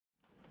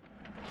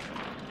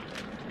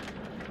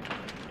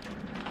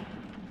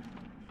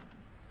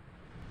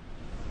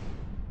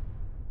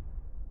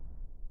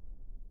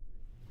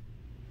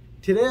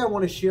Today I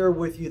want to share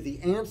with you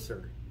the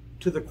answer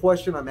to the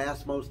question I'm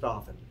asked most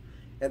often,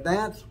 and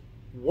that's,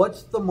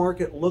 what's the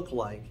market look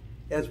like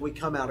as we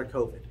come out of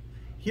COVID?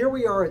 Here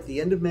we are at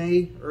the end of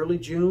May, early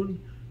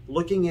June,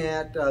 looking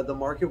at the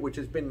market, which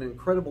has been an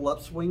incredible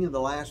upswing in the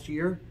last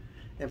year,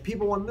 and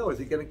people want to know, is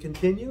it going to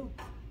continue?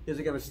 Is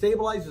it going to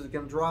stabilize? Is it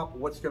going to drop?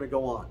 What's going to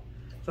go on?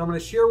 So I'm going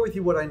to share with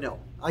you what I know.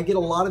 I get a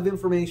lot of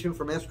information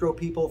from escrow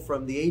people,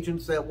 from the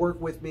agents that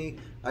work with me.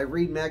 I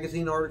read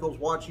magazine articles,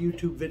 watch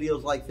YouTube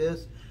videos like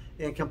this,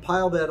 and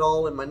compile that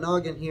all in my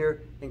noggin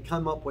here and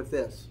come up with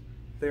this.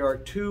 There are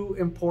two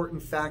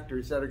important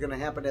factors that are going to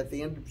happen at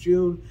the end of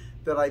June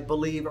that I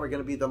believe are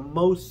going to be the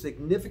most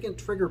significant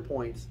trigger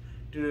points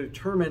to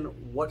determine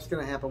what's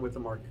going to happen with the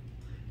market.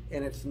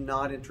 And it's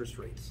not interest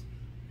rates.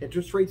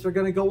 Interest rates are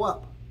going to go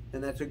up,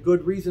 and that's a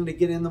good reason to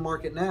get in the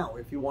market now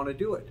if you want to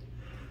do it.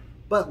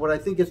 But what I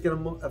think is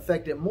going to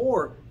affect it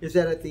more is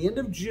that at the end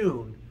of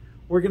June,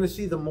 we're going to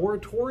see the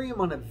moratorium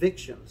on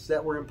evictions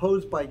that were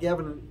imposed by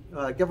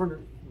Governor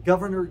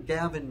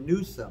Gavin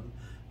Newsom,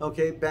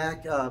 okay,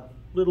 back a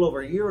little over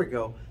a year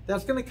ago.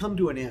 That's going to come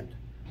to an end.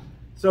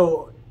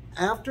 So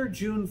after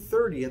June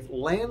 30th,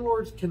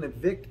 landlords can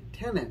evict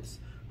tenants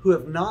who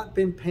have not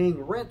been paying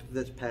rent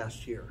this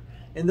past year.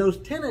 And those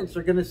tenants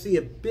are going to see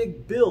a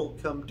big bill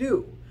come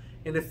due.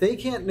 And if they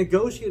can't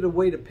negotiate a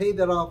way to pay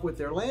that off with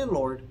their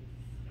landlord,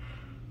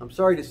 I'm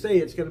sorry to say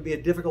it's going to be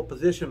a difficult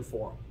position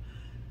for them.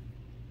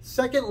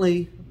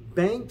 Secondly,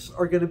 banks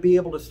are going to be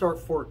able to start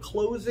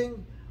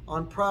foreclosing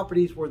on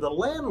properties where the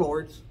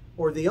landlords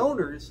or the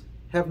owners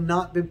have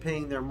not been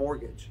paying their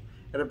mortgage.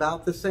 At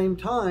about the same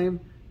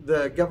time,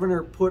 the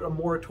governor put a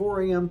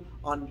moratorium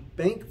on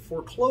bank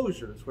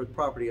foreclosures with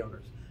property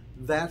owners.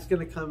 That's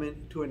going to come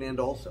into an end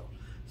also.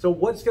 So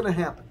what's going to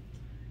happen?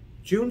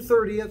 June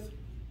 30th,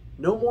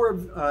 no more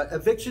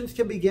evictions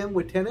can begin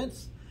with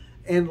tenants,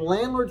 and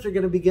landlords are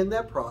going to begin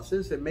that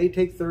process. It may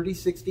take 30,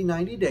 60,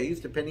 90 days,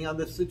 depending on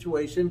the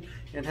situation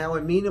and how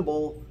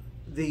amenable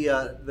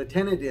the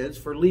tenant is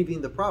for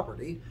leaving the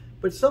property.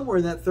 But somewhere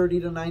in that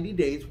 30 to 90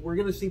 days, we're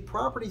going to see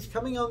properties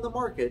coming on the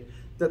market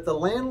that the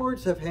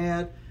landlords have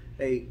had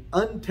a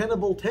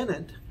untenable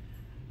tenant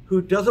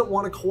who doesn't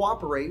want to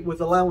cooperate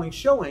with allowing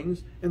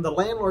showings, and the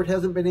landlord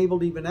hasn't been able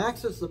to even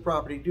access the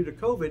property due to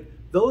COVID.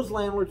 Those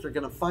landlords are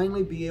going to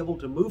finally be able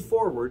to move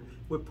forward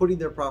with putting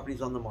their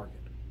properties on the market.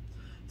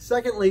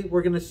 Secondly,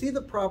 we're going to see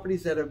the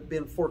properties that have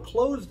been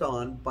foreclosed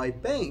on by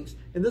banks,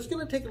 and this is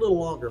going to take a little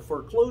longer.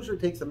 Foreclosure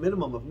takes a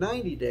minimum of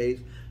 90 days.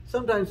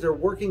 Sometimes they're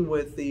working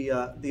with the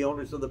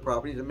owners of the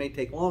properties. It may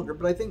take longer,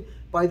 but I think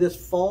by this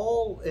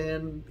fall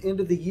and end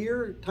of the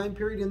year time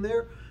period in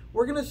there,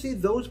 we're going to see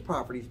those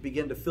properties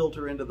begin to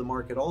filter into the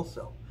market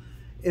also.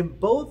 In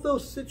both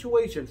those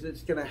situations,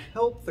 it's going to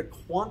help the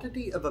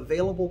quantity of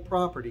available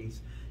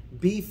properties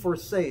be for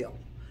sale.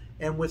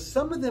 And with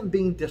some of them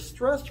being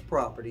distressed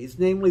properties,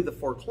 namely the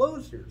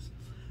foreclosures,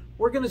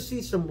 we're going to see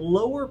some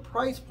lower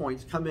price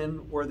points come in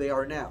where they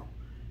are now.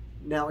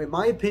 Now, in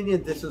my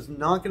opinion, this is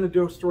not going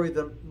to destroy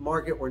the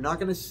market. We're not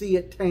going to see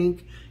it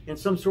tank and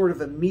some sort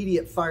of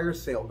immediate fire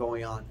sale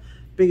going on.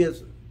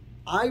 Because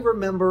I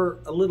remember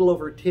a little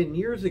over 10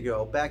 years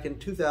ago, back in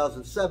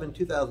 2007,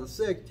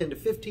 2006, 10 to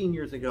 15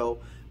 years ago,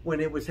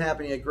 when it was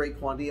happening at great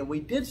quantity, and we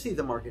did see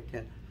the market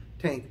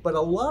tank. But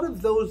a lot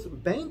of those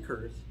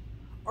bankers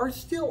are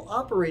still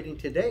operating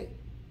today.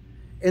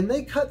 And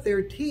they cut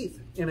their teeth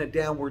in a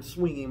downward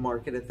swinging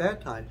market at that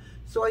time.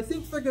 So I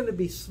think they're going to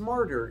be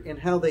smarter in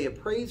how they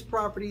appraise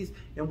properties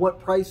and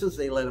what prices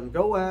they let them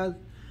go at.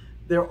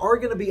 There are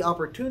going to be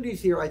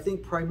opportunities here, I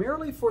think,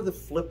 primarily for the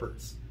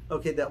flippers,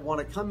 okay, that want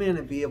to come in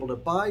and be able to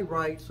buy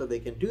right so they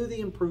can do the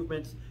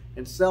improvements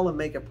and sell and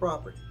make a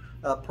profit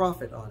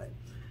on it.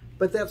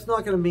 But that's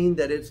not going to mean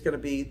that it's going to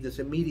be this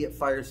immediate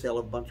fire sale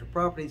of a bunch of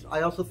properties.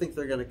 I also think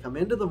they're going to come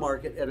into the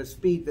market at a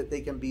speed that they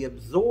can be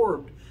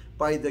absorbed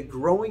by the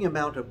growing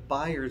amount of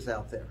buyers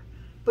out there.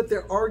 But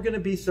there are going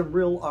to be some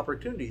real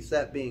opportunities,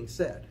 that being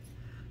said.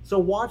 So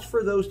watch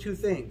for those two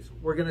things.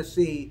 We're going to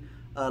see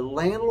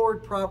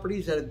landlord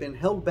properties that have been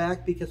held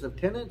back because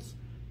of tenants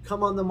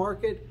come on the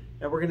market,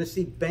 and we're going to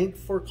see bank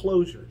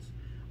foreclosures.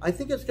 I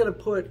think it's going to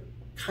put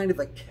kind of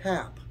a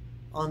cap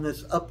on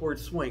this upward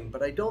swing,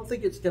 but I don't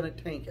think it's going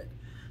to tank it.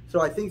 So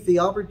I think the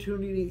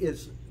opportunity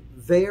is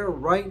there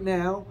right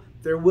now.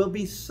 There will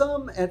be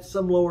some at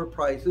some lower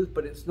prices,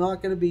 but it's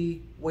not going to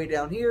be way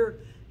down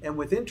here. And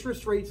with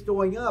interest rates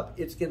going up,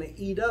 it's going to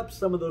eat up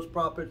some of those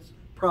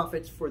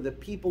profits for the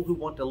people who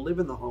want to live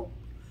in the home.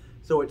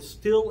 So it's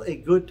still a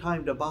good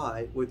time to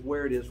buy with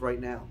where it is right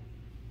now.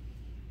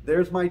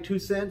 There's my 2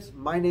 cents.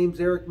 My name's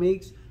Eric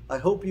Meeks. I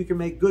hope you can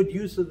make good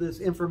use of this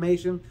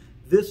information.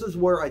 This is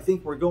where I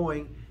think we're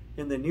going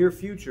in the near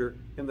future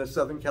in the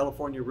Southern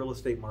California real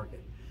estate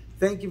market.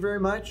 Thank you very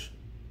much.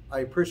 I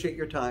appreciate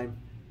your time.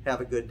 Have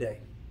a good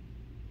day.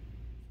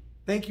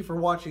 Thank you for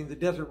watching the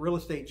Desert Real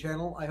Estate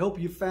channel. I hope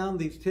you found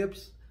these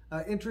tips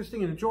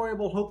interesting and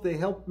enjoyable. Hope they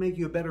help make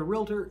you a better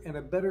realtor and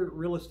a better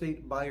real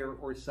estate buyer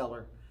or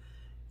seller.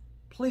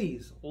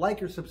 Please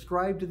like or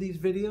subscribe to these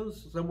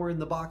videos somewhere in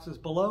the boxes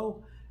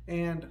below,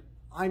 and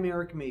I'm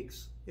Eric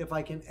Meeks. If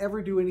I can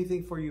ever do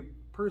anything for you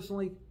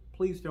personally,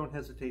 please don't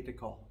hesitate to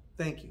call.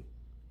 Thank you.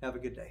 Have a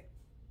good day.